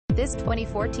This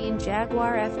 2014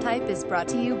 Jaguar F-Type is brought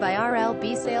to you by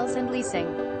RLB Sales and Leasing.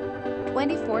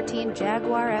 2014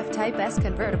 Jaguar F-Type S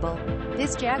Convertible.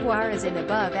 This Jaguar is in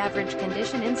above-average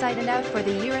condition inside and out for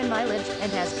the year and mileage,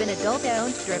 and has been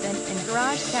adult-owned, driven, and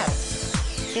garage-kept.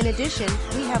 In addition,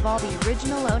 we have all the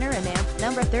original owner and amp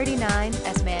number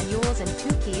 39s manuals and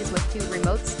 2 keys with 2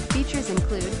 remotes. Features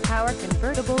include power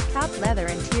convertible, top leather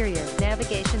interior,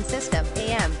 navigation system,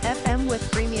 AM, FM with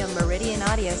premium Meridian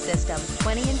audio system,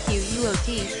 20-inch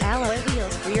UUOT, alloy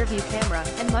wheels, rear view camera,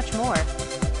 and much more.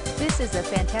 This is a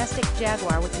fantastic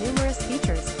Jaguar with numerous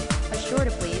features. Assure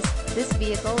to please, this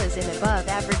vehicle is in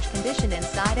above-average condition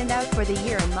inside and out for the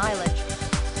year and mileage.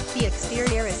 The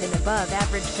exterior is in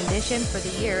above-average condition for the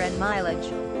year and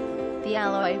mileage. The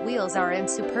alloy wheels are in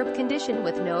superb condition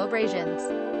with no abrasions.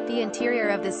 The interior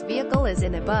of this vehicle is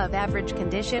in above-average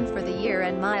condition for the year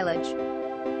and mileage.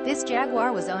 This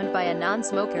Jaguar was owned by a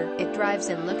non-smoker. It drives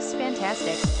and looks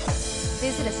fantastic.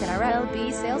 Visit us at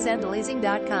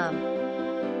RLBSalesandLeasing.com.